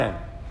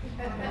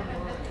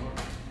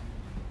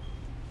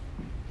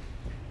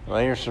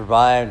Well, you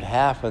survived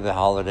half of the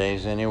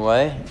holidays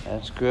anyway.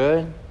 That's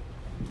good.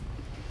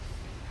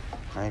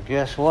 And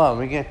guess what?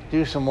 We get to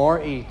do some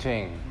more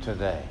eating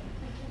today.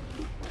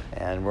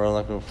 And we're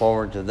looking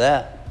forward to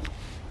that.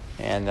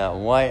 And the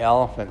white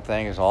elephant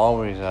thing is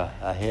always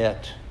a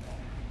hit.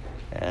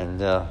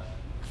 And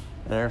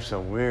there's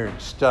some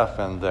weird stuff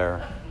in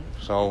there.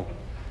 So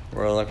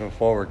we're looking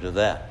forward to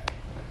that.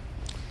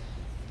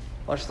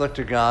 Let's look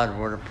to God in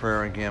word of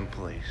prayer again,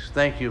 please.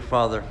 Thank you,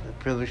 Father, for the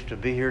privilege to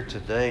be here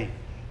today,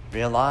 to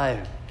be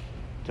alive,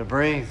 to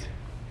breathe,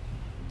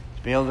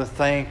 to be able to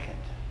thank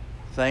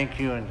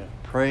you and to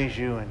praise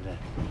you and to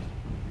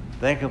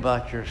think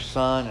about your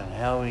Son and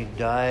how he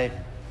died.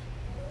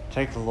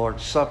 Take the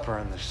Lord's Supper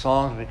and the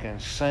songs we can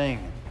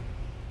sing.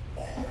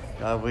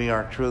 God, we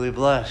are truly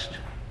blessed.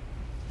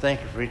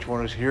 Thank you for each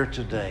one who's here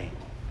today.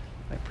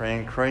 I pray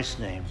in Christ's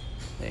name.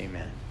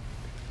 Amen.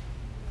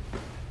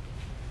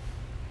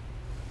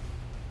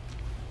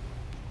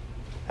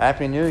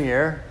 Happy New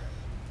Year.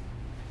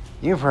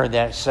 You've heard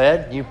that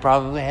said. You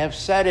probably have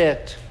said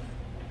it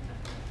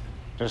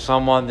to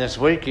someone this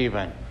week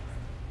even.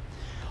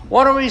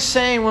 What are we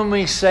saying when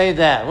we say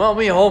that? Well,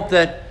 we hope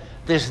that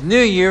this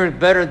new year is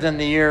better than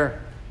the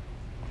year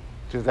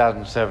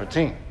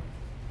 2017.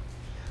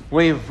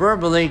 We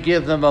verbally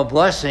give them a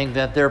blessing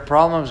that their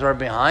problems are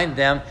behind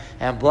them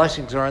and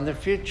blessings are in the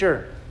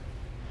future.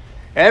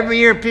 Every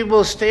year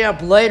people stay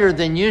up later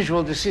than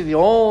usual to see the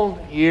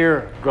old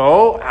year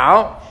go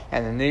out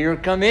and the new year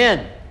come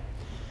in.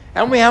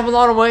 And we have a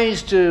lot of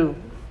ways to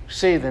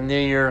see the new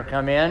year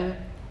come in.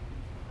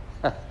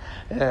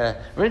 We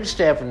can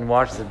stay up and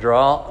watch the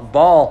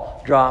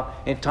ball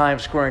drop in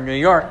Times Square in New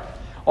York.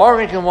 Or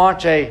we can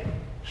watch a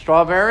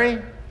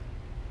strawberry,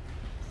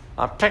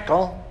 a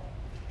pickle,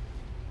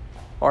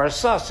 or a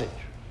sausage.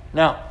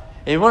 Now,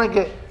 if you want to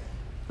get a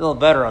little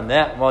better on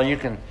that, well, you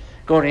can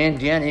go to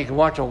Indiana. You can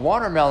watch a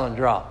watermelon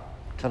drop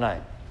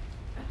tonight.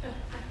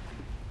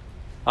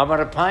 How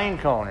about a pine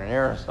cone in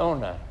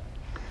Arizona?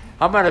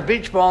 How about a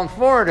beach ball in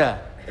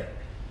Florida?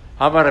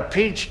 How about a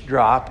peach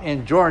drop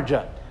in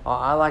Georgia? Oh,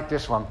 I like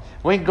this one.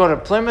 We can go to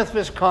Plymouth,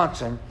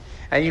 Wisconsin,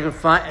 and you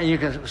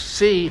can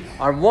see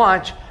or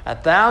watch a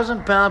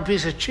 1,000-pound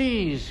piece of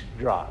cheese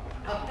drop.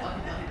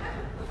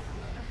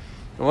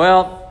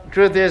 Well, the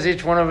truth is,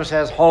 each one of us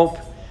has hope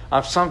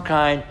of some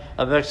kind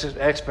of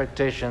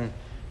expectation.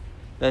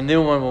 The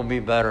new one will be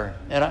better.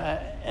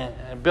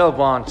 And Bill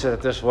Bond said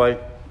it this way: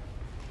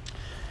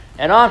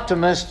 an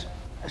optimist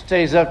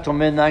stays up till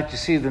midnight to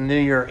see the new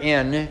year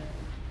in.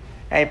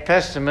 A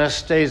pessimist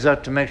stays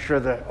up to make sure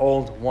the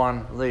old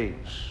one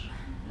leaves.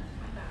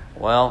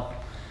 Well,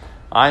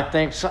 I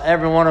think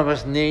every one of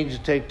us needs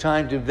to take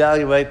time to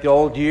evaluate the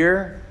old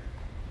year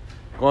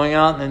going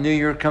out and the new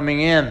year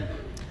coming in.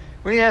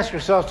 We need to ask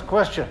ourselves the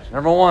questions.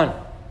 Number one,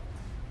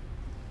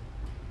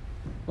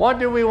 what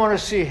do we want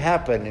to see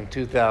happen in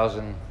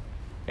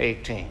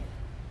 2018?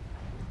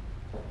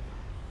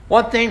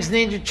 What things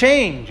need to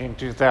change in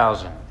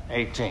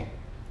 2018?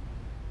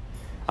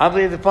 I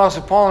believe the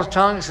Apostle Paul is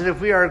telling us that if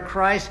we are in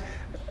Christ,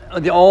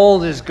 the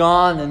old is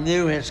gone, the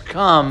new has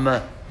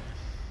come.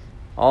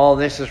 All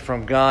this is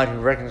from God who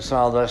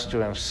reconciled us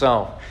to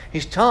himself.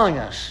 He's telling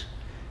us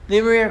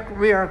that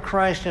we are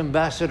Christ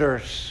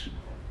ambassadors.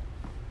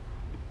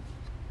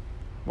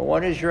 But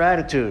what is your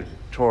attitude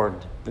toward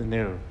the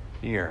new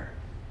year?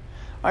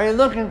 Are you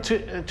looking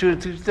to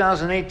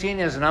 2018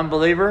 as an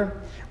unbeliever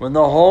with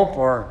no hope,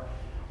 or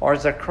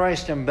as a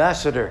Christ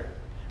ambassador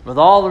with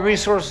all the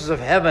resources of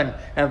heaven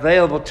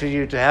available to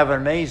you to have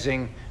an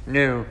amazing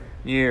new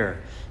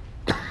year?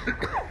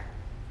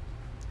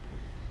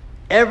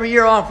 Every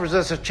year offers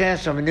us a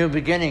chance of a new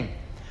beginning,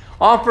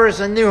 offers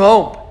a new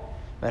hope.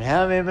 But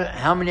how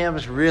many of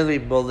us really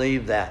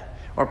believe that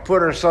or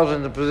put ourselves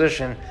in the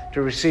position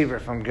to receive it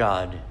from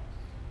God?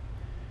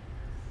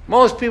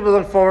 Most people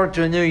look forward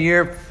to a new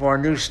year for a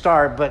new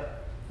start,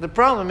 but the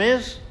problem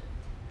is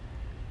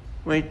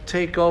we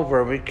take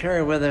over, we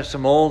carry with us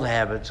some old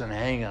habits and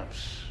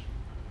hang-ups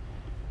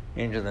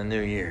into the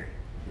new year.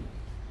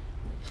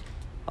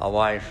 A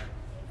wife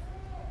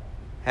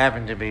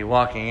happened to be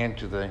walking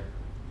into the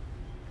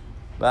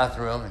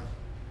bathroom, and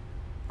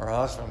her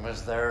husband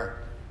was there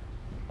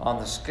on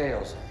the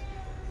scales.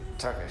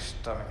 Tuck his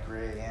stomach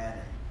really in.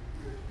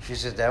 She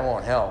said, "That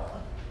won't help."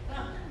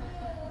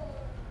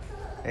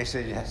 He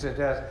said, "Yes, it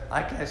does.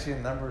 I can't see the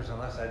numbers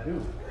unless I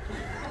do."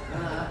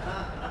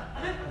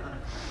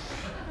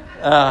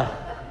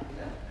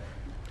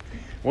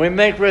 We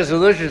make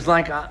resolutions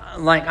like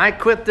I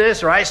quit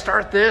this, or I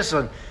start this,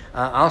 and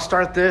I'll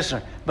start this.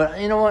 But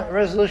you know what?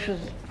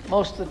 Resolutions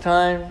most of the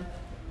time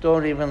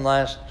don't even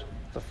last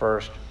the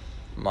first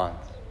month.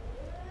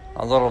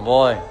 A little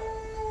boy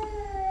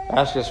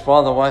asked his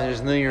father what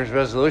his New Year's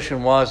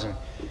resolution was, and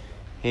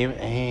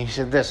he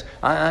said this: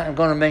 I'm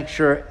going to make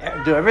sure,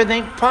 do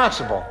everything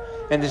possible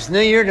in this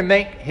new year to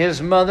make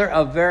his mother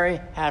a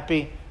very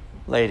happy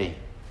lady.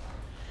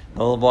 The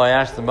little boy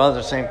asked the mother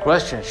the same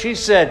question. She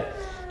said,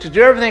 to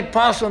do everything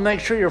possible to make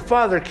sure your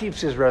father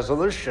keeps his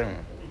resolution.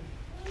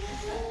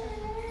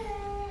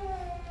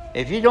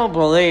 If you don't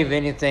believe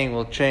anything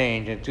will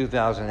change in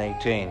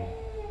 2018,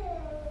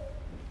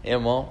 it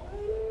won't.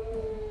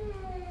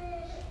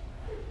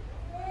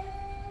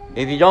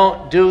 If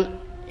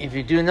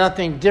you do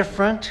nothing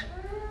different,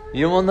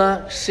 you will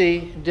not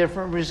see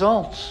different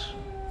results.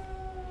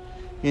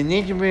 You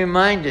need to be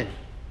reminded.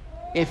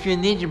 If you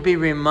need to be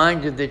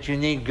reminded that you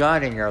need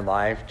God in your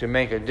life to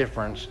make a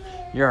difference,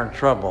 you're in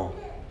trouble.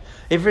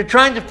 If you're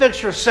trying to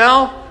fix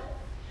yourself,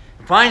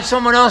 find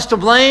someone else to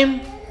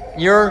blame,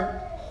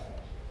 you're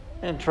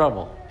in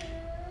trouble.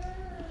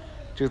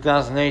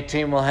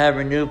 2018 will have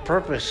a new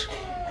purpose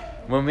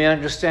when we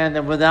understand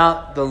that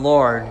without the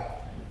Lord,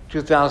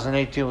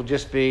 2018 will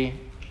just be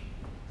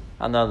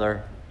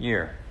another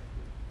year.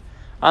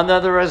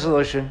 Another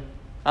resolution,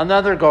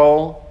 another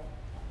goal,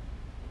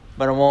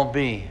 but it won't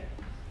be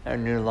a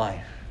new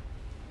life.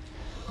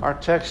 Our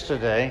text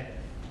today,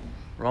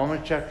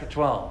 Romans chapter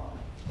 12,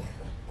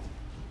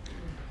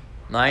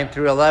 9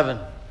 through 11.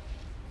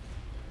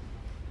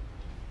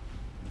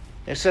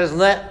 It says,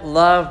 let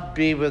love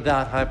be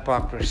without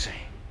hypocrisy.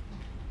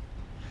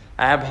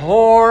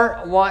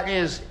 Abhor what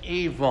is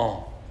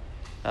evil.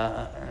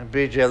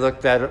 BJ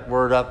looked that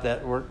word up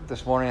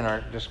this morning in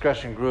our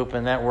discussion group,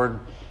 and that word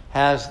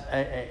has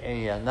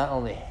a not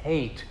only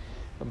hate,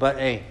 but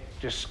a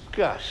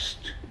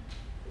disgust.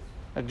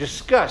 A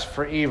disgust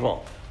for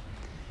evil.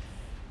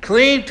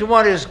 Cleave to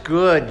what is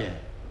good.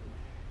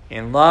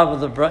 In love of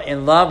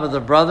the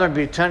brother,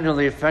 be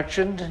tenderly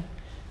affectioned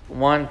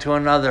one to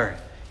another.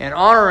 In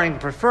honoring,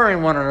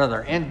 preferring one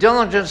another. In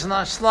diligence,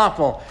 not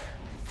slothful.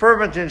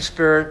 Fervent in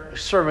spirit,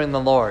 serving the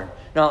Lord.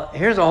 Now,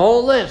 here's a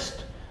whole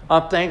list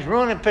of things. We're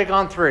going to pick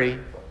on 3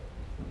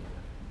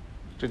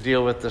 to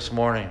deal with this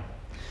morning.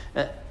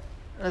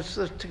 Let's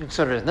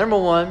consider this. Number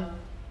 1,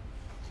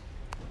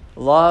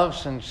 love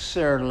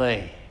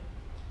sincerely.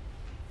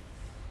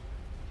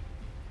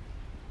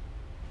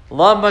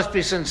 Love must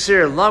be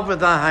sincere. Love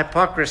without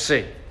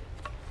hypocrisy.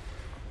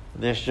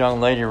 This young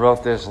lady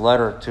wrote this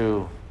letter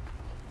to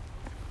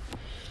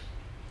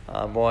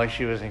a boy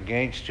she was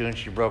engaged to, and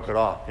she broke it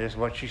off. Here's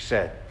what she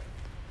said.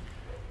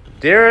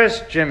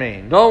 Dearest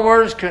Jimmy, no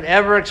words could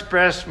ever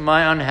express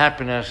my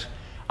unhappiness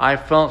I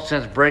felt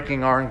since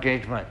breaking our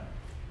engagement.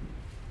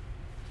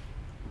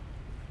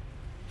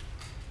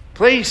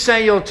 Please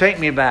say you'll take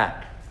me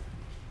back.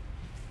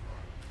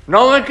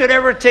 No one could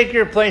ever take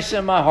your place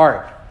in my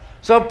heart.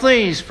 So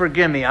please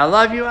forgive me. I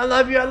love you, I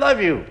love you, I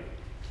love you.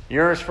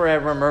 Yours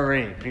forever,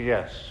 Marie.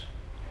 P.S.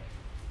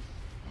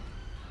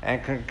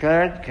 And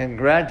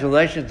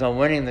congratulations on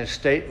winning the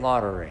state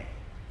lottery.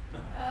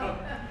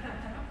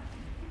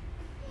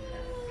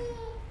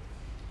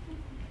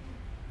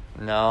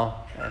 No,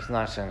 that's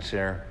not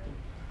sincere.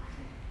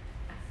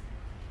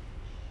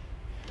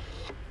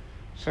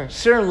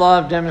 Sincere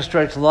love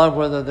demonstrates love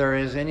whether there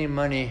is any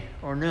money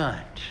or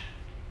not.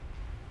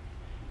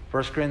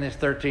 1 Corinthians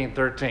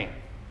 13:13.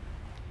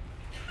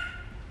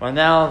 Well,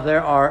 now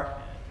there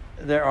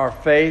are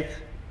faith,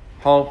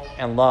 hope,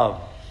 and love.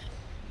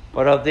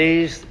 But of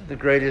these, the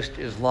greatest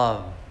is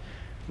love.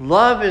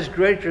 Love is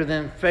greater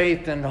than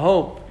faith and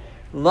hope.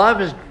 Love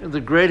is the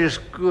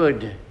greatest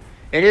good.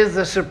 It is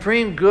the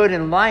supreme good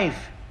in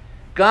life.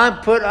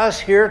 God put us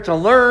here to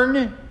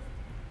learn,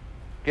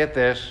 get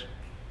this,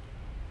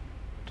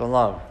 to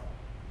love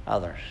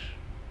others.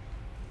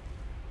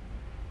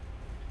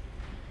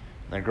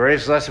 The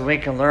greatest lesson we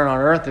can learn on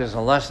earth is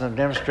a lesson of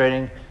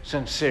demonstrating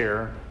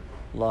sincere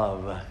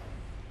love.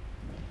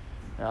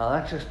 Now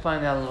let's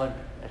explain that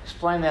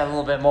a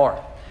little bit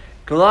more.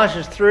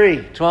 Colossians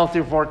 3:12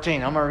 through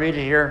 14. I'm going to read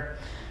it here.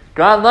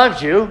 God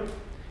loves you,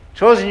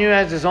 chosen you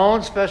as His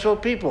own special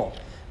people.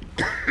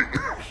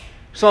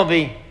 So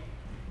be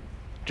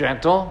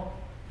gentle,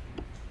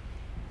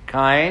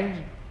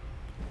 kind,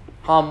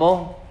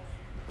 humble,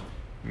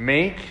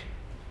 meek,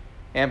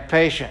 and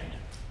patient.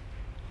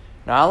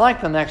 Now I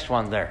like the next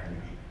one there.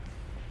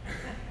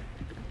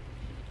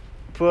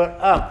 Put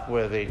up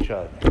with each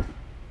other.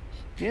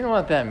 Do you know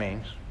what that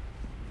means?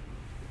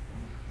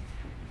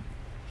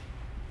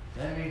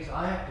 That means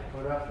I have to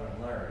put up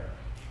with Larry.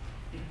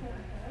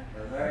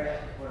 Or Larry has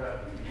to put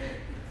up with me.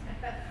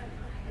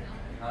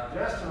 Now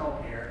Justin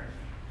over here,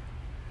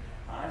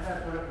 I've got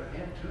to put up with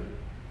him too.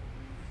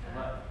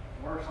 But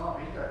worse off,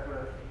 he's got to put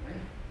up with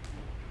me.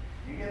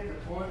 You get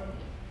the point?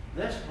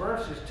 This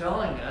verse is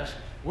telling us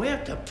we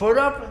have to put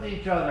up with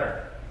each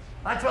other.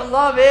 That's what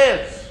love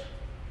is.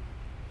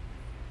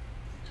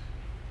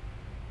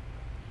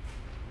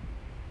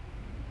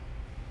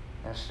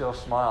 And still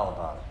smile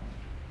about it.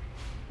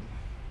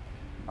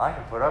 I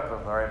can put up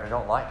with Larry if I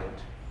don't like it.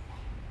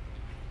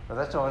 But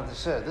that's not what this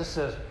says. This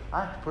says,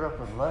 I have to put up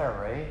with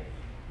Larry,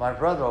 my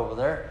brother over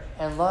there,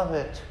 and love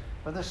it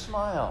with a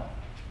smile.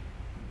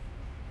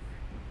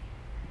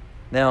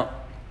 Now,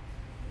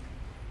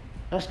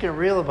 let's get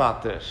real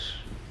about this.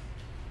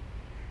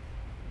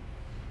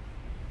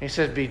 He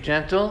says, be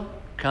gentle,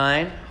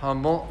 kind,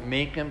 humble,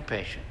 meek, and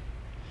patient.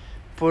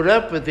 Put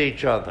up with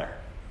each other.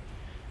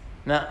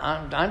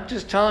 Now, I'm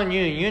just telling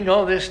you, you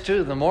know this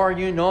too. The more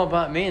you know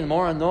about me, the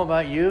more I know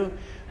about you,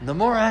 the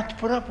more I have to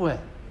put up with.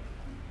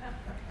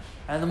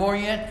 And the more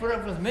you have to put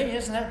up with me,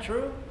 isn't that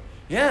true?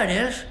 Yeah, it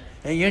is.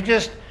 And you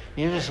just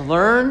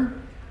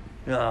learn.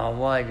 Oh,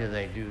 why do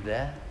they do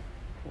that?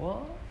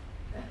 What?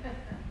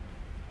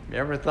 You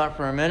ever thought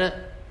for a minute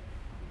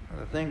of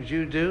the things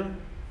you do?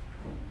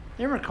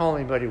 You ever call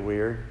anybody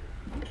weird?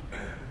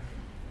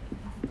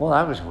 Well,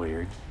 I was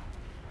weird.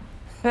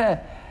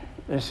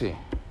 Let's see.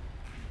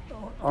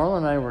 Arla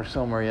and I were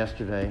somewhere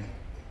yesterday,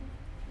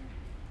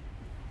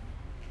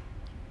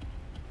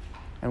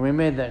 and we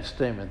made that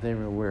statement. They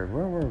were weird.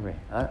 Where were we?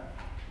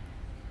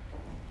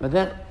 But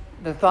then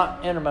the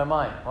thought entered my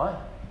mind.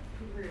 What?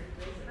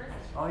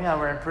 Oh, yeah,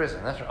 we're in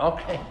prison. That's right.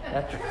 Okay,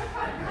 that's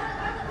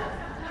right.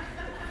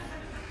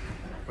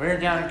 We're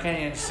down in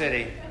Canyon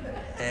City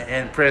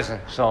in prison.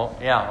 So,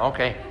 yeah,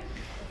 okay.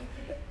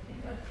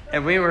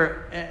 And we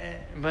were,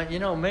 but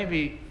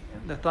maybe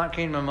the thought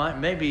came to my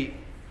mind, maybe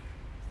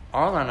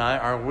Arla and I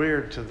are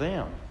weird to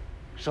them.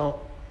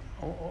 So,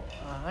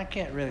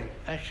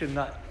 I should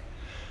not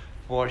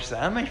voice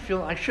that.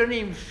 I shouldn't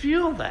even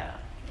feel that,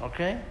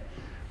 okay?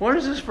 What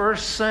does this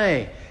verse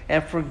say?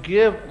 And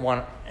forgive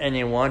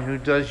anyone who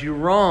does you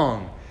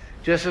wrong,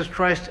 just as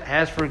Christ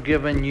has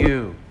forgiven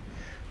you.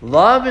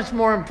 Love is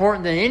more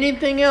important than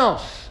anything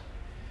else.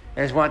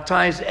 It's what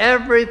ties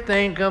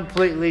everything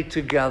completely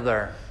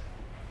together.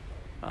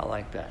 I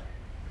like that.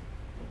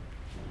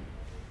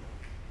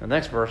 The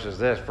next verse is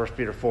this, 1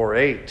 Peter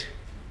 4:8.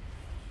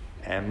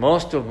 And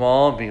most of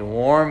all, be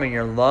warm in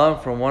your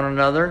love for one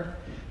another,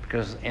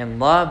 because in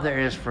love there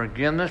is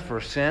forgiveness for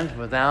sins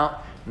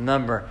without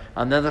number.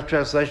 Another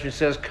translation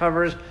says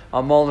covers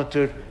a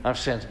multitude of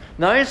sins.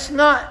 Now, it's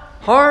not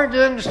hard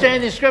to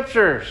understand these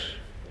scriptures.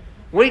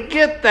 We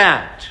get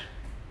that.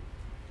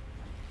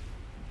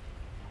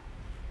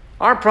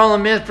 Our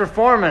problem is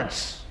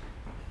performance.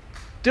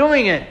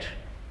 Doing it.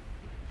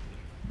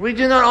 We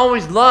do not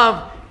always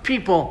love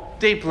people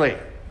deeply.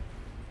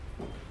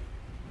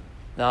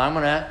 Now, I'm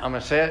going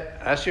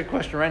to ask you a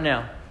question right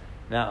now.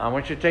 Now, I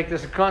want you to take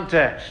this in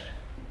context.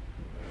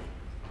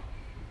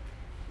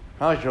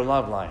 How's your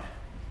love life?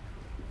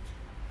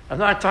 I'm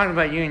not talking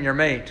about you and your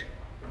mate.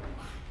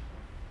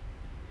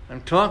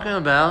 I'm talking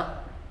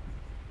about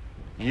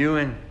you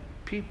and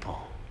people.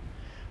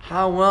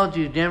 How well do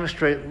you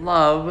demonstrate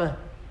love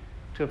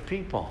to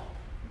people?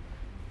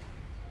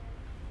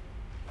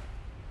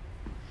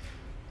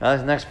 Now,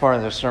 the next part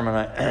of the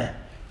sermon,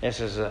 this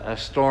is a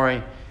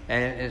story,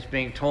 and it's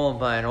being told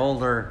by an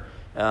older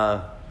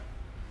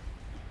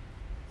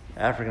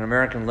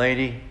African-American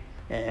lady.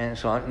 And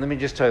so let me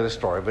just tell you the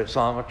story. But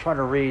so I'm going to try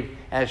to read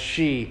as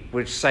she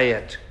would say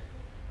it.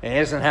 It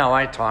isn't how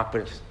I talk,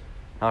 but it's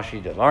how she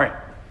does. All right.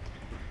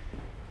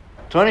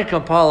 Tony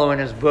Campolo, in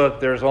his book,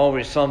 There's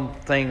Always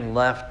Something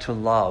Left to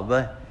Love,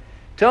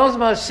 tells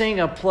about seeing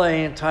a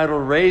play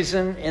entitled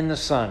Raisin in the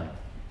Sun.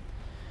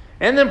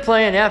 In the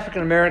play, an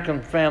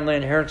African-American family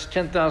inherits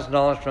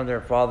 $10,000 from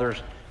their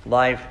father's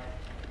life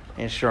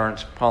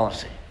insurance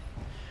policy.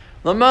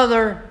 The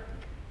mother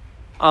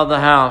of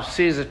the house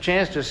sees a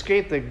chance to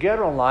escape the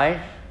ghetto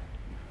life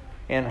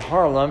in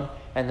Harlem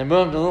and to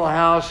move to a little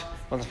house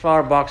with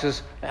flower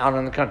boxes out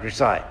in the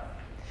countryside.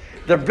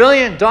 The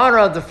brilliant daughter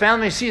of the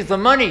family sees the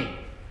money,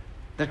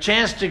 the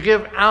chance to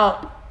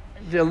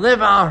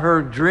live out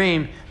her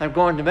dream of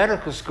going to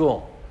medical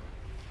school.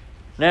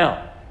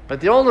 Now, but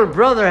the older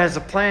brother has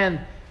a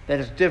plan that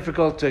is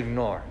difficult to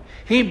ignore.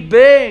 He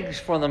begs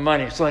for the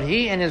money so that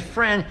he and his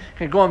friend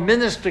can go on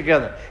business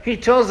together. He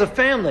tells the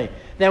family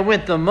that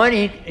with the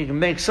money, he can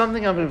make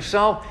something of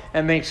himself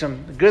and make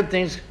some good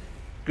things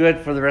good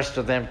for the rest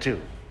of them too.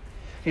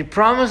 He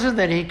promises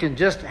that he can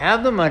just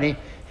have the money,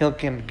 he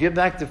can give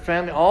back to the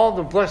family all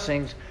the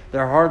blessings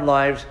their hard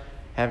lives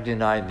have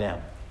denied them.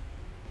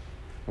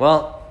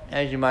 Well,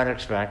 as you might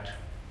expect,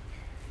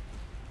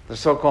 the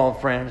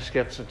so-called friend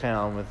skips to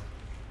town with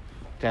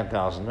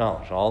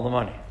 $10,000, all the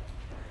money.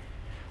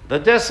 The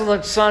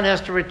desolate son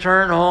has to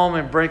return home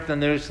and break the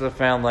news to the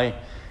family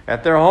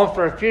that their hope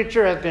for a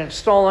future has been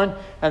stolen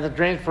and the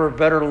dreams for a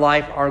better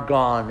life are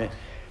gone.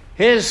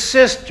 His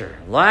sister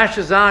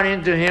lashes out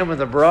into him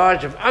with a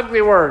barrage of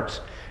ugly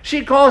words.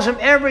 She calls him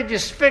every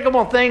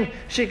despicable thing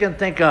she can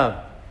think of.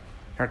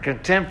 Her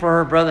contempt for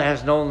her brother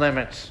has no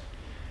limits.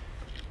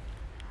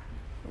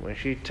 When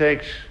she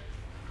takes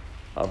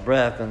a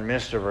breath in the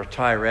midst of her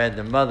tirade,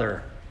 the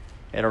mother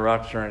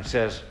interrupts her and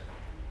says,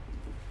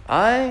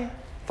 I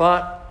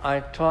thought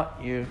I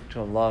taught you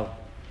to love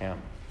him.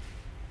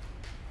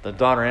 The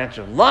daughter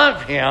answered,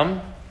 love him?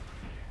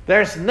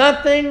 There's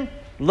nothing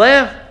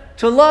left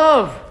to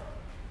love.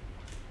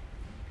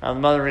 And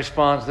the mother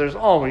responds, there's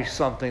always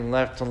something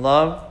left to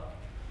love.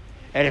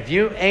 And if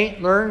you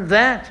ain't learned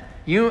that,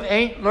 you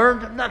ain't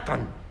learned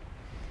nothing.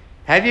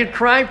 Have you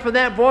cried for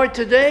that boy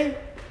today?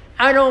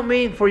 I don't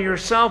mean for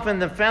yourself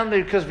and the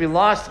family because we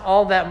lost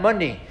all that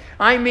money.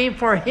 I mean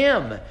for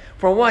him,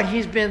 for what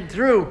he's been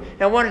through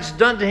and what it's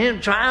done to him,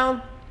 child.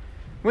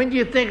 When do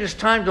you think it's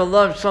time to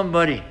love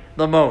somebody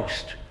the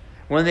most?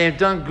 When they've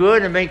done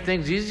good and make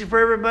things easy for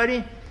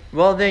everybody?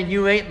 Well, then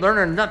you ain't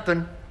learning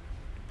nothing,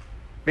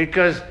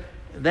 because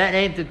that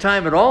ain't the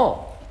time at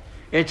all.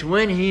 It's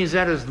when he's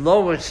at his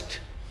lowest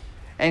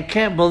and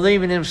can't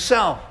believe in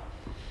himself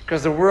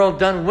because the world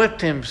done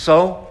whipped him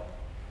so.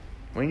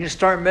 When you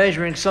start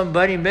measuring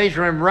somebody,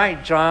 measure him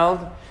right, child.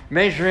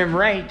 Measure him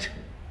right.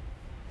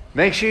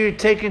 Make sure you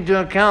take into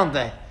account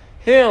the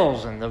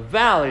hills and the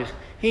valleys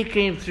he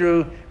came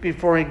through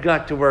before he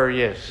got to where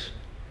he is.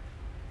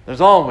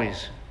 There's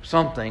always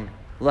something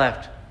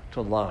left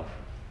to love.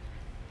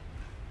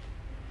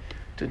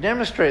 To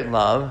demonstrate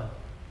love,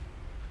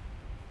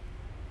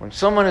 when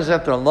someone is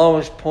at their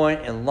lowest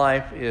point in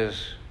life,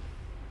 is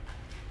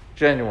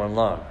genuine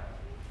love.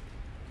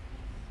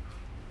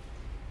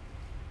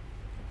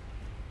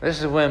 This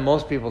is when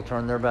most people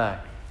turn their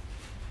back.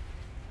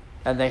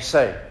 And they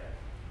say,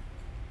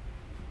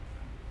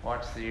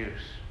 what's the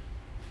use?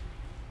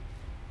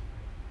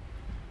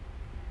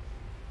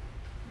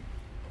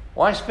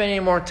 Why spend any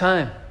more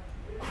time?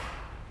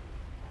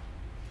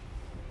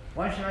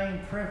 Why should I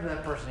even pray for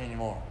that person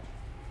anymore?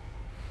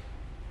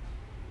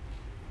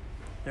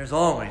 There's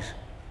always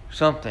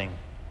something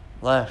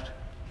left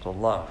to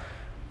love.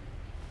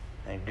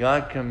 And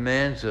God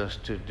commands us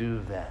to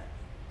do that.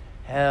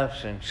 Have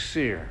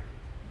sincere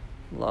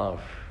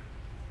love.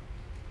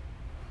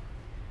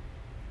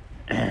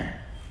 How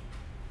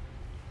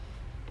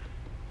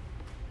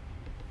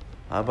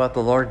about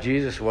the Lord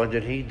Jesus? What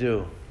did he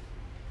do?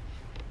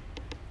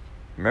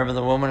 Remember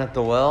the woman at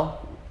the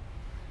well?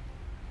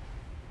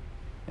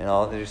 You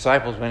know, the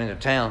disciples went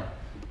into town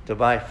to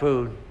buy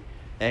food.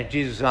 And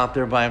Jesus was out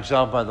there by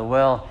himself by the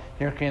well.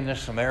 Here came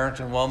this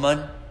Samaritan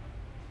woman.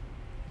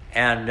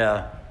 And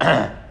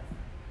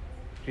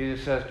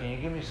Jesus says, can you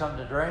give me something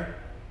to drink?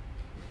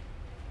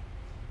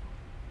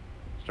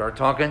 Start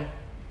talking.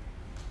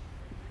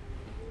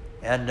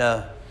 And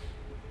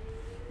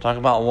talk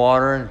about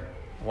water and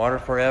water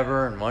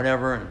forever and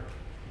whatever.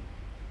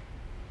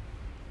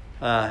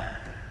 And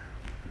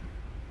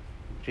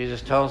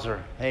Jesus tells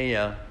her,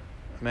 hey,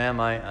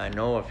 ma'am, I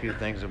know a few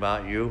things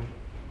about you.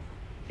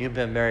 You've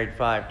been married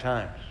 5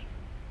 times.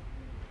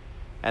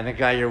 And the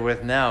guy you're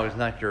with now is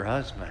not your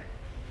husband.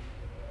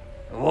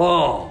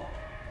 Whoa!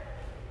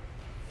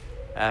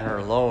 At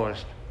her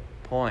lowest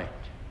point.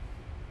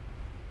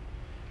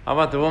 How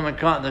about the woman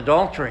caught in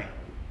adultery?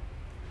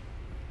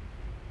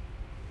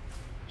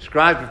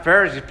 Scribes and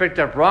Pharisees picked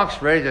up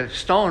rocks ready to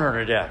stone her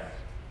to death.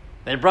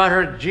 They brought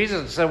her to Jesus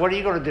and said, what are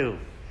you going to do?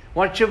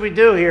 What should we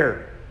do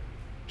here,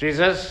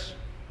 Jesus?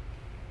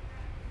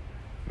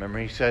 Remember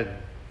he said,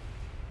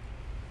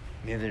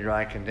 neither do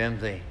I condemn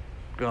thee.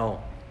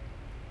 Go.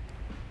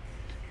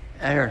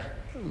 At her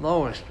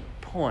lowest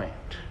point.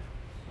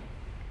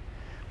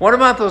 What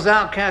about those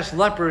outcast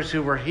lepers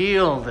who were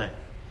healed?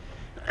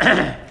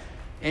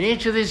 In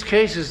each of these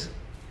cases,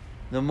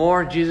 the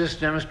more Jesus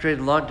demonstrated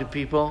love to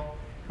people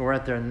who were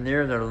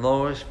near their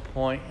lowest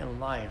point in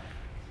life,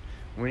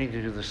 we need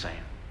to do the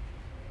same.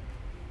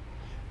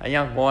 A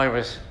young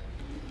boy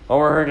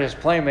overheard his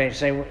playmate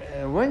say,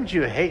 wouldn't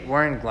you hate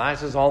wearing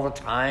glasses all the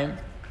time?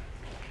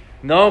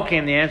 No,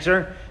 came the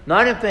answer.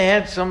 Not if they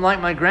had some like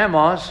my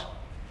grandma's.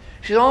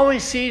 She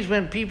always sees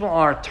when people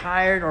are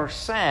tired or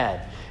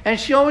sad. And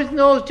she always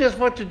knows just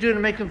what to do to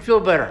make them feel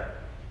better.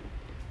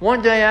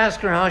 One day I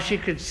asked her how she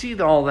could see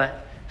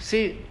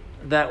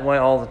that way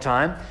all the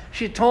time.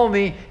 She told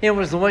me it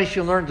was the way she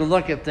learned to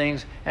look at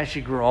things as she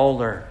grew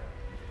older.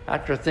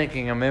 After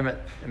thinking a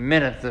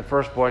minute, the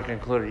first boy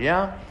concluded,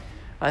 yeah,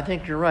 I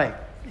think you're right.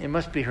 It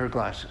must be her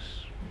glasses.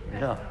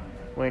 No,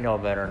 we know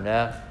better than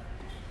that.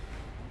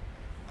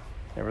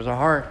 There was a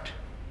heart.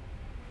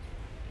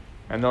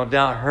 And no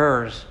doubt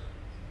hers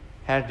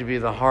had to be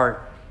the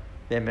heart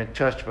that had been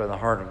touched by the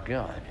heart of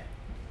God.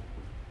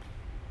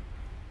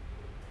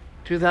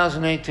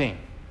 2018,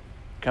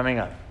 coming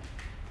up.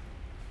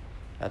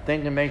 I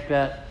think to make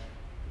that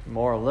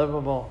more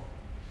livable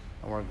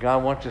and where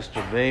God wants us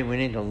to be, we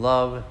need to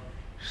love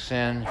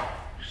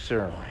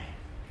sincerely,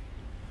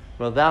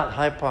 without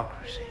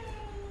hypocrisy.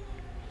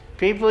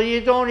 People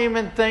you don't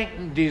even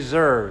think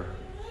deserve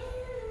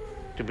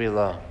to be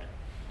loved.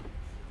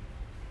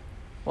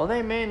 Well,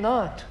 they may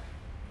not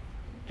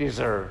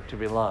deserve to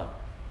be loved.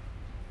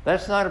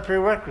 That's not a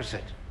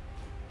prerequisite.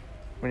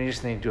 We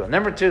just need to do it.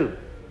 Number 2,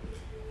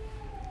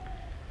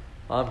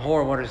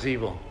 abhor what is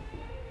evil.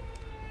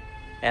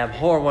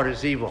 Abhor what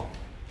is evil.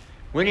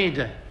 We need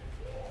to,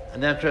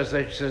 and that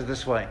translation says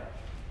this way,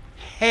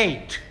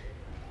 hate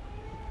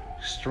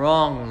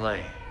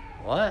strongly.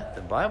 What?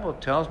 The Bible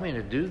tells me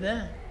to do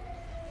that?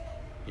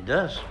 It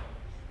does.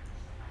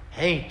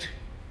 Hate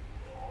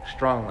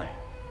strongly.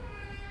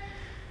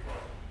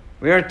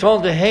 We are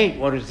told to hate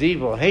what is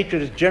evil.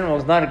 Hatred in general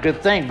is not a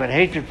good thing, but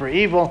hatred for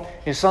evil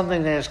is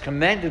something that is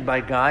commanded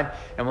by God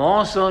and will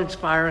also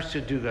inspire us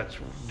to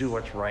do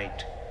what's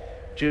right.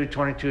 Jude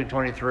 22 and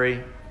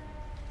 23.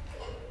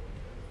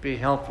 Be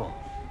helpful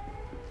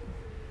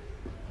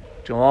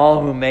to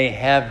all who may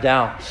have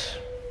doubts.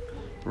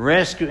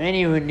 Rescue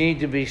any who need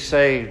to be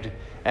saved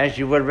as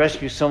you would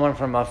rescue someone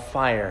from a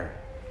fire.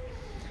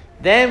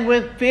 Then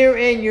with fear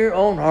in your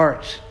own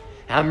hearts,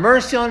 have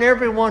mercy on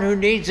everyone who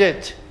needs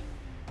it.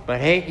 but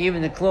hate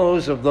even the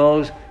clothes of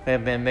those who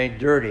have been made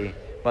dirty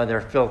by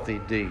their filthy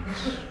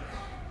deeds.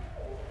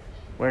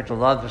 We're to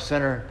love the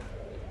sinner,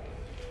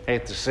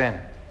 hate the sin.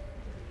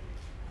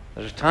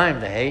 There's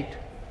time to hate,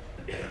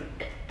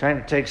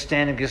 time to take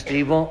stand against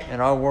evil in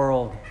our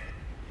world.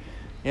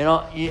 You know,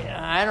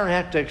 I don't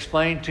have to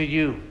explain to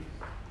you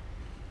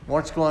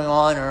what's going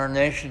on in our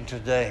nation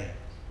today.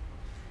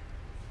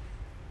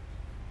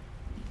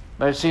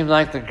 But it seems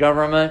like the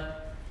government,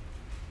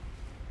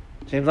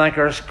 seems like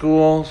our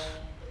schools,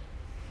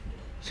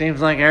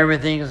 seems like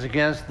everything is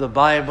against the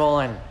Bible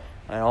and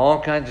all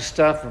kinds of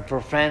stuff, and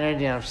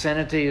profanity and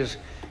obscenity is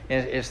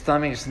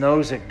thumbing its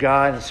nose at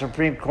God. The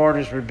Supreme Court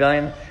is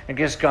rebelling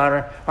against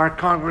God. Our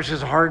Congress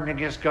is hardened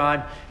against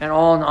God, and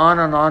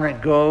on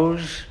it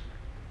goes.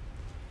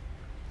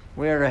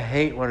 We are to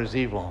hate what is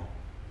evil,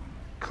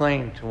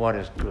 cling to what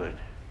is good.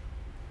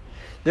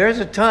 There is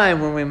a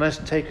time when we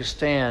must take a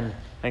stand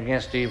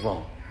against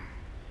evil.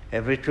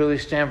 If we truly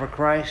stand for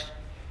Christ,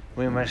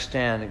 we must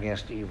stand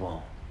against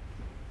evil.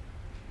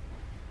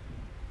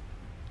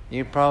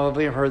 You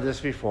probably have heard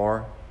this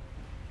before.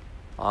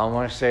 I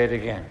want to say it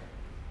again.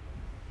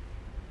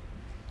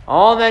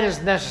 All that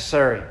is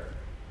necessary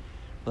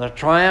for the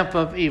triumph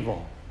of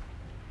evil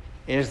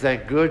is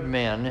that good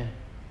men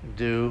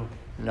do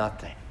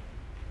nothing.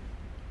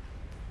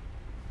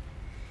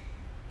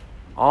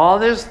 All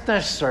that is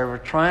necessary for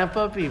the triumph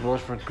of evil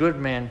is for good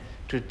men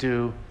to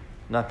do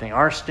nothing.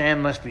 Our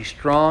stand must be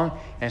strong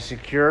and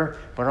secure,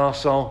 but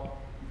also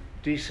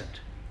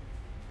decent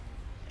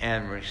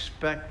and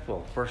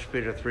respectful. 1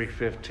 Peter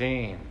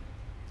 3:15.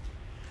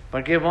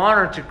 But give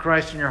honor to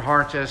Christ in your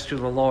hearts as to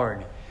the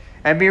Lord.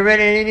 And be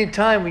ready at any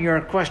time when you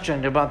are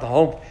questioned about the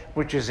hope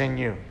which is in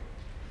you,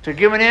 to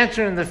give an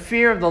answer in the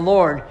fear of the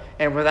Lord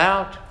and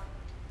without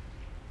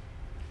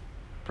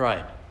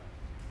pride.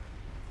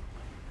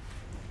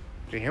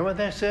 Do you hear what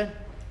that said?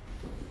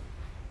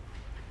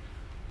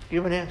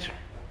 Give an answer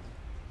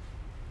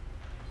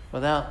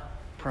without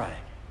pride.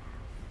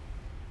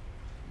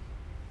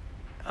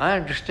 I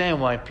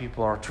understand why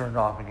people are turned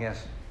off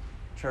against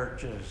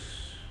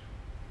churches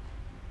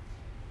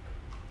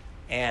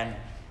and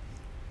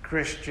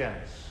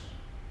Christians.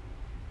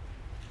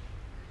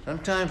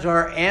 Sometimes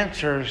our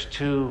answers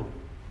to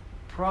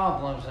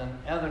problems in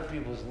other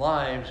people's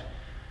lives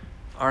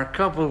are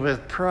coupled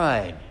with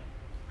pride.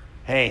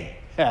 Hey,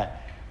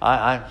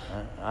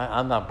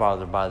 I'm not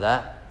bothered by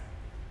that.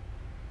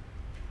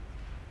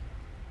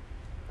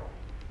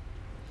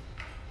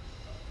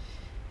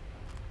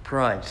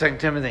 Pride. 2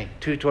 Timothy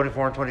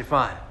 2:24 and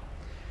 25.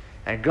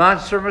 And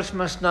God's servants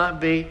must not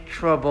be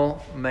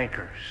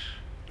troublemakers.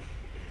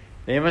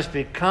 They must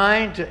be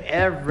kind to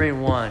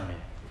everyone.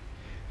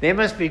 They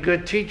must be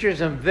good teachers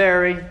and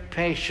very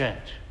patient.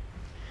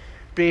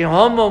 Be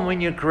humble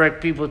when you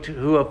correct people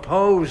who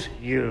oppose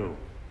you.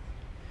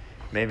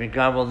 Maybe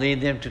God will lead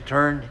them to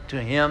turn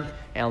to Him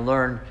and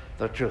learn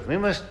the truth. We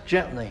must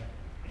gently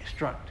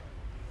instruct,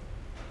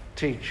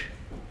 teach,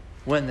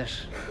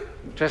 witness,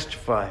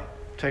 testify,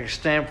 take a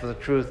stand for the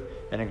truth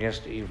and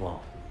against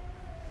evil.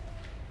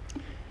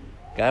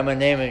 A guy by the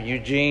name of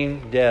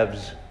Eugene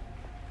Debs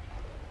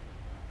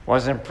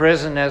was in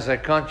prison as a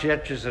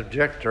conscientious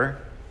objector.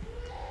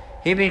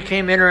 He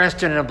became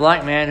interested in a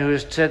black man who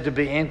is said to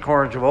be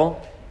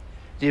incorrigible,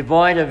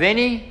 devoid of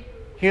any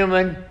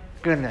human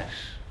goodness.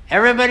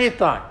 Everybody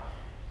thought,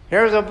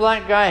 here's a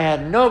black guy who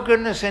had no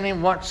goodness in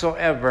him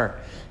whatsoever,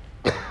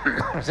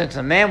 since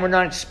the man would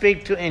not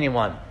speak to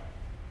anyone.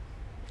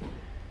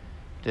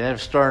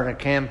 Debs started a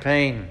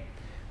campaign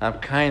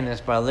of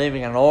kindness by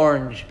leaving an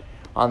orange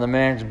on the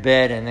man's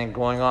bed and then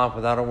going off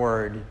without a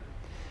word.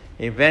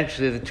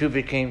 Eventually, the two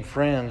became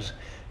friends.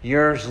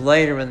 Years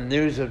later, when the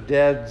news of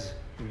Deb's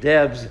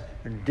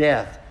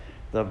death,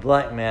 the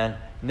black man,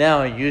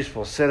 now a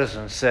useful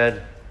citizen,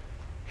 said,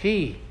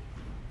 "He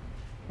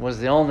was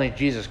the only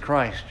Jesus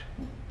Christ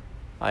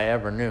I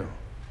ever knew."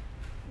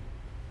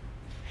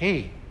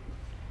 He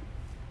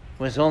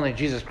was the only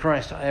Jesus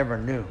Christ I ever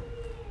knew.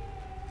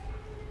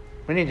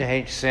 We need to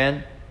hate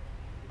sin,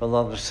 but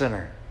love the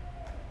sinner.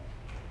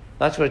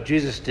 That's what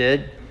Jesus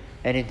did,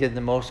 and He did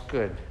the most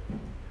good.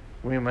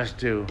 We must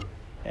do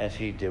as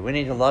He did. We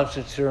need to love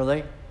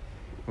sincerely.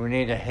 We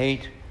need to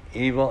hate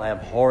evil,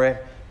 abhor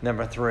it.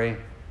 Number 3,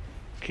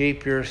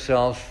 keep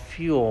yourselves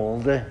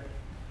fueled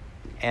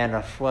and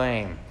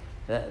aflame.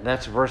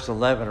 That's verse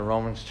 11 of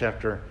Romans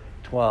chapter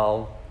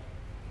 12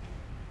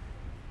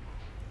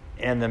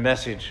 in the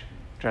Message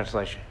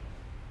translation.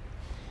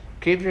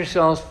 Keep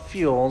yourselves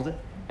fueled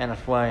and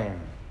aflame.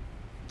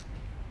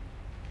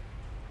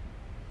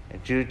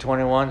 And Jude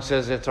 21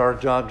 says it's our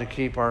job to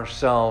keep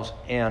ourselves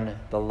in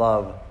the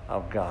love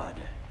of God.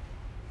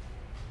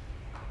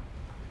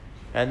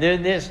 And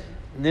then this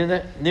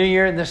New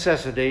Year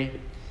necessity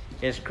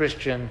is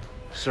Christian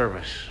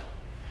service.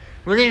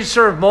 We need to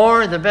serve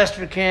more the best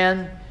we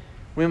can.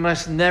 We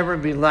must never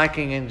be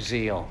lacking in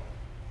zeal.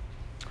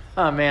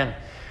 Oh man,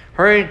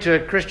 hurry to a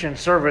Christian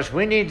service.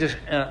 We need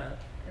to,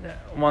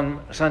 one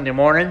Sunday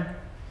morning,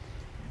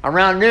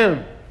 around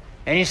noon.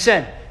 And he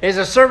said, "Is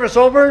the service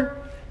over?"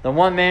 The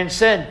one man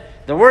said,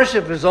 the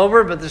worship is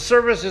over, but the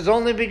service is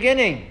only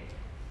beginning.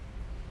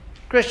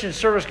 Christian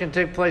service can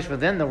take place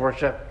within the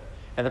worship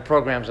and the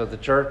programs of the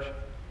church.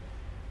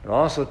 It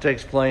also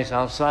takes place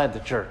outside the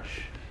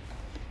church.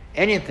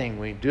 Anything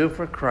we do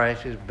for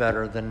Christ is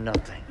better than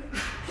nothing.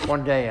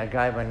 One day, a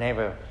guy by the name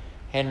of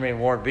Henry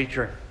Ward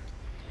Beecher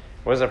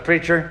was a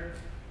preacher,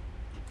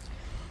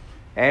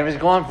 and he was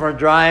going for a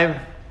drive,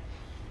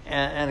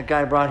 and a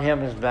guy brought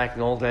him, this was back in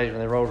the old days when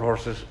they rode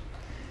horses,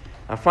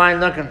 a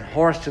fine-looking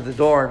horse to the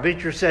door. And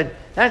Beecher said,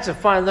 "That's a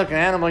fine-looking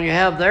animal you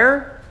have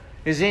there.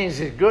 Is he as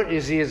good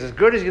as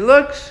he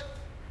looks?"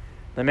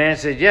 The man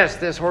said, "Yes,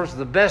 this horse is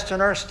the best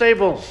in our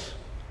stables.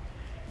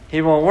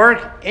 He will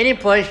work any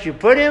place you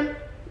put him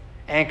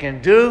and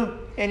can do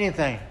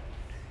anything."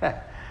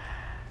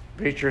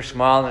 Beecher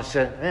smiled and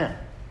said, "Man,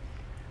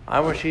 I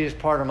wish he was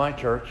part of my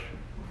church."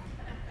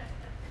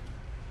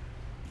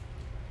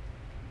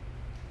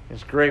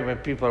 It's great when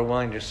people are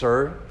willing to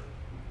serve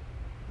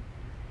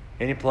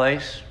any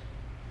place,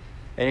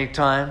 any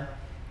time,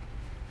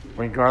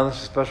 regardless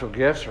of special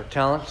gifts or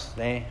talents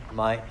they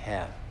might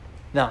have.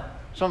 Now,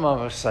 some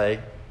of us say,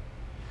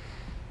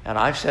 and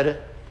I've said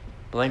it,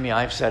 believe me,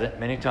 I've said it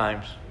many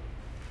times,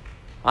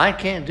 "I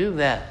can't do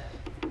that."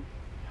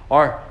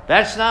 Or,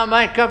 "That's not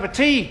my cup of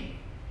tea."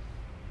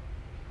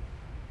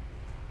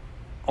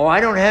 Or,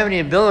 "I don't have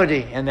any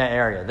ability in that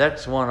area."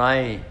 That's one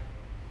I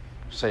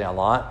say a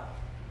lot.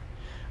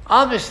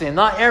 Obviously,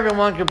 not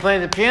everyone can play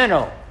the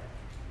piano.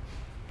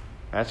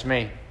 That's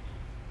me.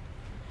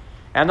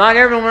 And not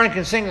everyone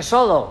can sing a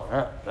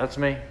solo. That's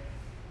me.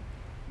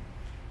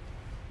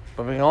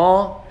 But we can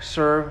all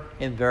serve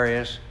in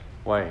various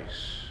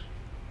ways.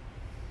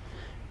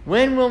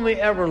 When will we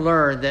ever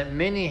learn that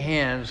many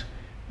hands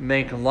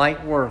make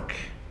light work,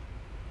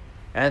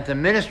 and that the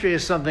ministry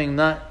is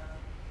not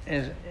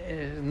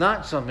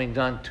something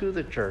done to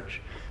the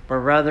church, but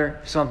rather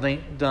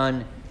something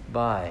done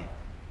by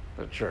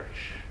the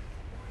church?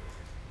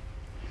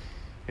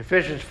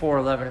 Ephesians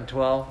 4:11 and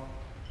 12.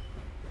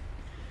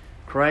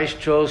 Christ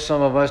chose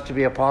some of us to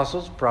be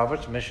apostles,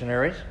 prophets,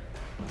 missionaries,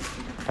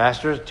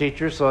 pastors,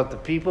 teachers, so that the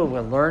people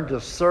will learn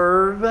to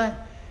serve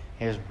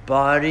His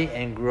body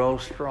and grow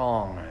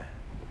strong.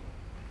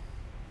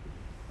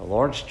 The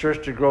Lord's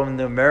church to grow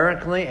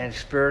numerically and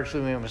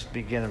spiritually, we must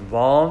begin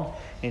involved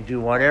and do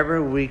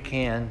whatever we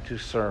can to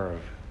serve.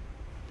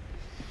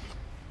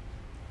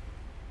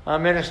 A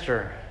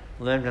minister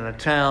lived in a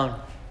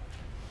town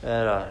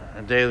that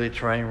a daily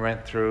train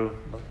went through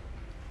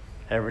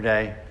every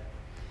day.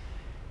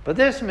 But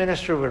this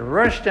minister would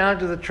rush down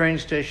to the train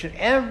station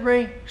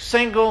every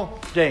single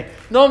day,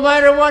 no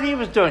matter what he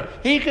was doing.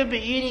 He could be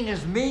eating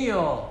his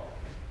meal,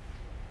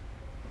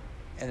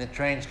 and the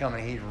train's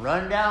coming. He'd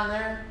run down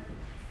there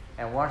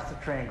and watch the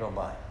train go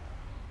by.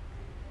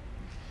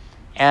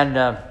 And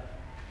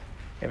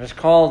it was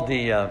called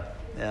the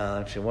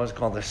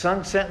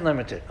Sunset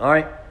Limited. All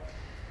right.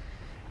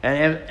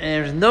 And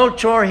there was no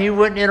chore he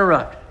wouldn't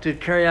interrupt to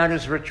carry out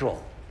his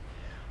ritual.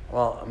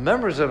 Well,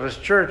 members of his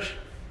church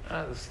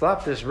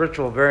thought this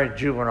ritual very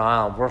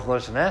juvenile,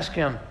 worthless, and asked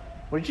him,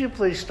 "Would you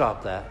please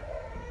stop that?"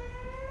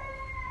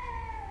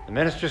 The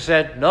minister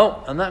said,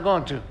 "No, I'm not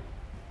going to.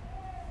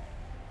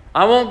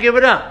 I won't give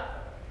it up.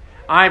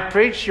 I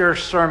preach your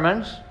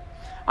sermons.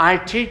 I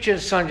teach in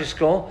Sunday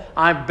school.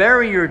 I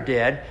bury your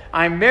dead.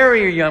 I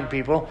marry your young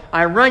people.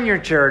 I run your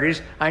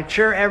charities. I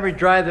chair every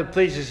drive that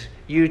pleases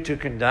you to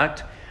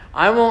conduct.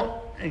 I won't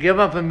give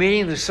up a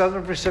meeting of the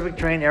Southern Pacific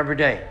train every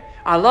day.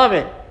 I love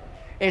it.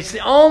 It's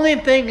the only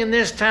thing in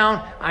this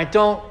town I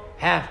don't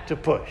have to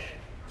push."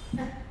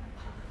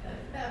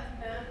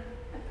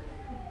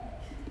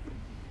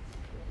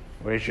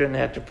 We shouldn't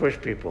have to push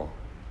people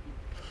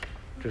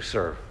to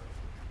serve.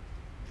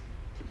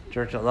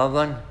 Church at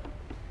Loveland,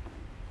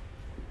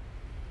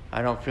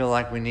 I don't feel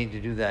like we need to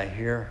do that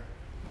here,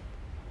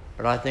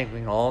 but I think we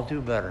can all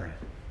do better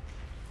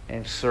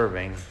in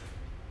serving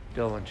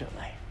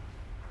diligently.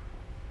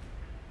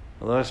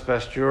 Louis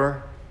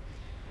Pasteur,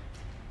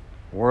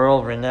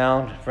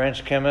 world-renowned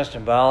French chemist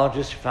and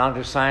biologist who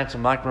founded the science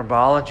of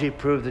microbiology,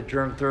 proved the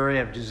germ theory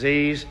of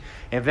disease,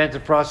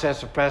 invented the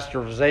process of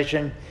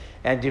pasteurization,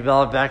 and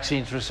developed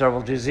vaccines for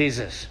several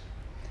diseases.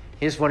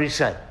 Here's what he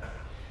said: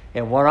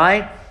 In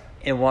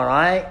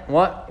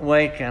what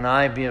way can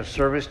I be of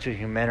service to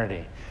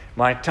humanity?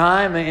 My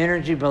time and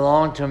energy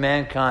belong to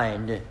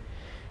mankind.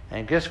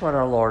 And guess what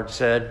our Lord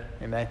said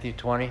in Matthew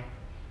 20,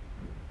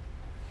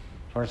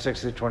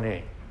 26 through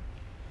 28?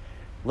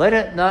 Let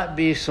it not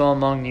be so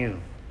among you.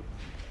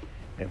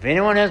 If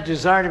anyone has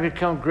desire to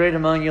become great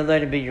among you,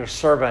 let him be your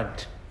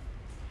servant.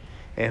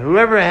 And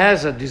whoever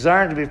has a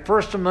desire to be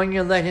first among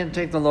you, let him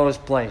take the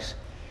lowest place.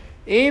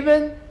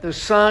 Even the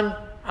Son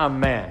of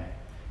Man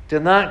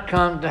did not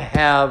come to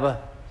have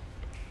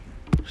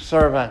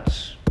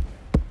servants,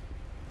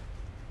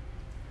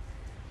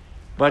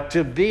 but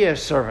to be a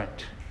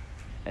servant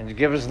and to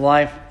give his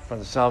life for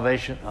the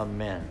salvation of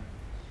men.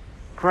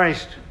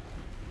 Christ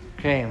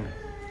came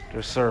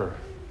to serve.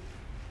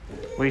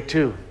 We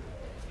too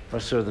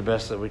must serve the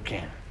best that we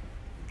can.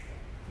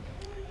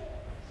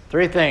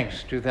 3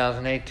 things,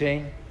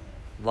 2018.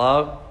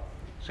 Love,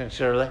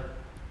 sincerely.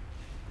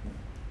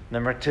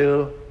 Number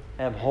 2,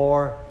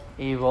 abhor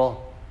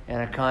evil in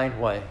a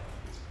kind way.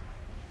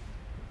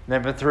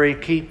 Number 3,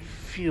 keep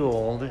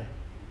fueled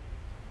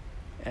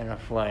in a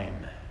flame.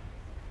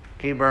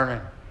 Keep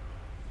burning.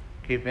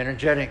 Keep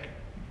energetic.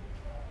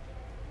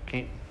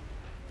 Keep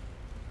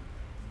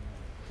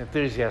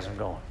enthusiasm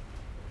going.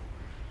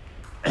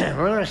 We're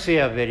going to see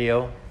a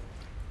video,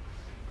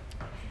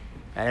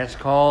 and it's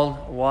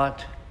called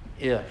What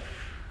If?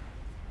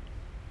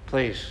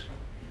 Please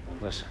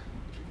listen.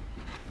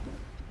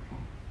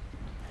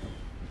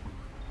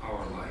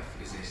 Our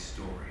life is a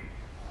story.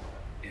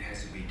 It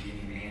has a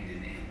beginning and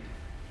an end.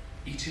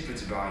 Each of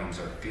its volumes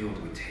are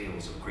filled with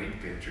tales of great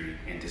victory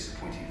and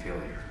disappointing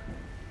failure.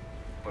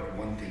 But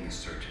one thing is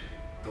certain.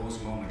 Those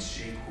moments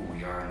shape who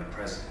we are in the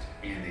present,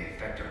 and they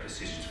affect our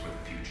decisions for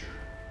the future.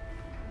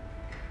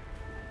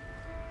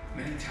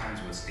 Many times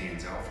what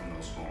stands out from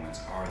those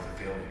moments are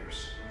the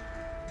failures.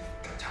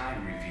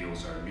 Time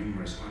reveals our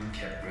numerous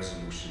unkept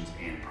resolutions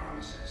and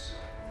promises.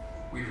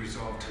 We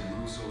resolve to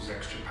lose those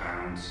extra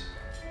pounds,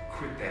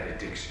 quit that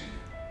addiction,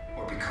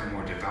 or become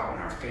more devout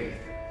in our faith.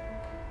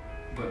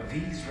 But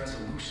these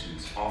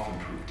resolutions often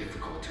prove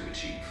difficult to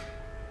achieve.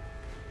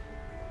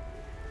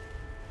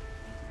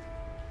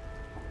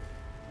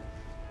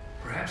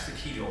 Perhaps the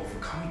key to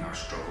overcoming our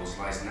struggles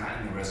lies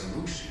not in the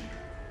resolution,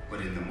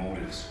 but in the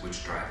motives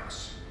which drive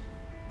us.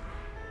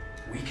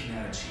 We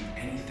cannot achieve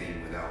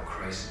anything without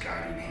Christ's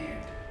guiding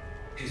hand.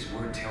 His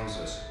word tells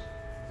us,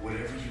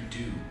 whatever you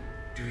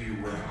do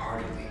your work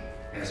heartily,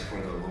 as for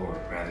the Lord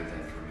rather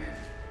than for men.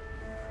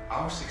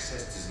 Our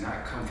success does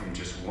not come from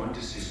just one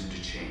decision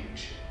to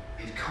change.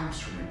 It comes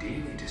from a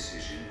daily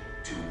decision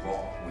to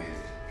walk with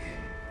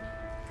Him.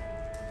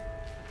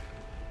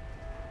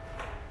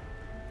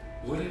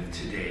 What if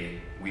today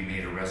we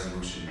made a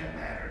resolution that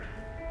mattered?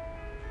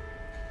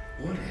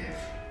 What if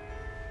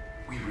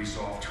we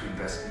resolved to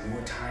invest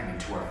more time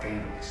into our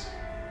families?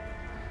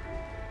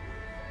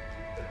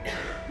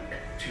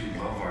 To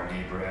love our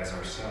neighbor as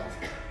ourselves?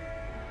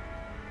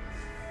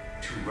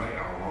 To right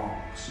our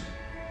wrongs?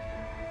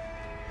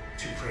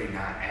 To pray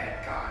not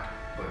at God,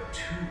 but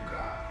to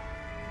God?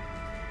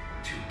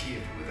 To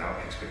give without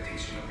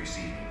expectation of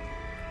receiving?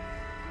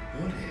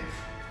 What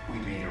if we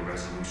made a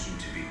resolution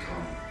to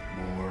become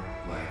more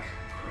like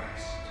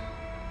Christ?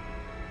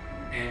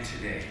 And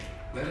today,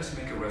 let us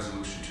make a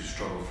resolution to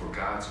struggle for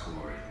God's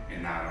glory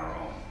and not our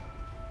own.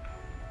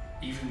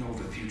 Even though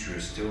the future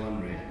is still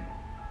unwritten,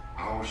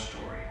 our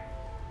story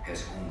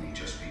has only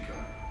just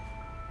begun.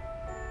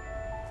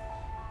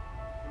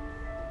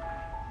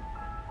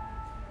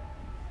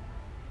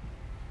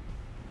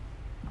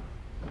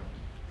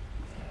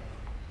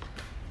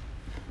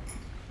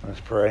 Let's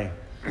pray.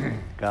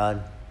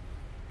 God,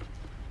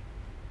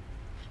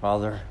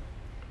 Father,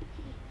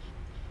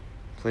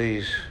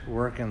 please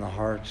work in the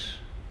hearts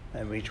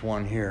of each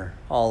one here,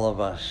 all of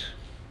us.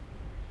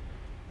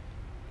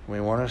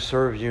 We want to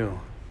serve you.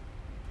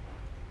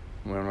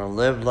 We want to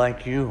live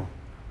like you.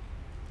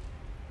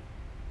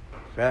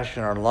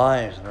 Fashion our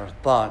lives and our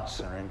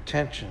thoughts and our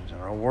intentions and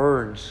our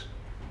words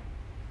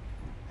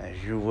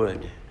as you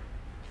would.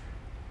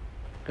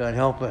 God,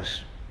 help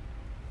us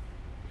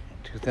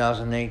in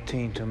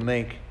 2018 to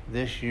make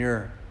this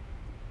year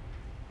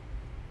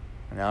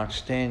an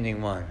outstanding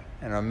one,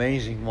 an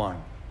amazing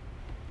one.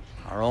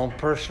 Our own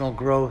personal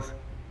growth,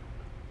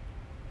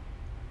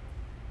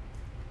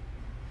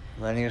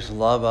 letting us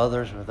love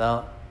others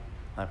without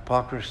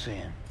hypocrisy,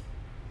 and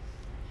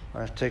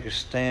let us take a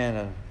stand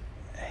and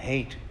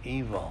hate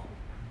evil.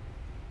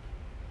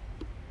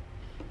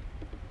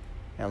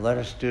 And let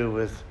us do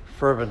with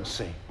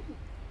fervency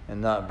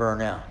and not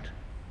burn out.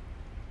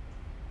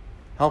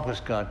 Help us,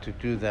 God, to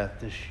do that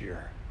this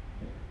year.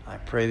 I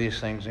pray these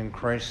things in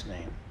Christ's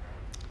name.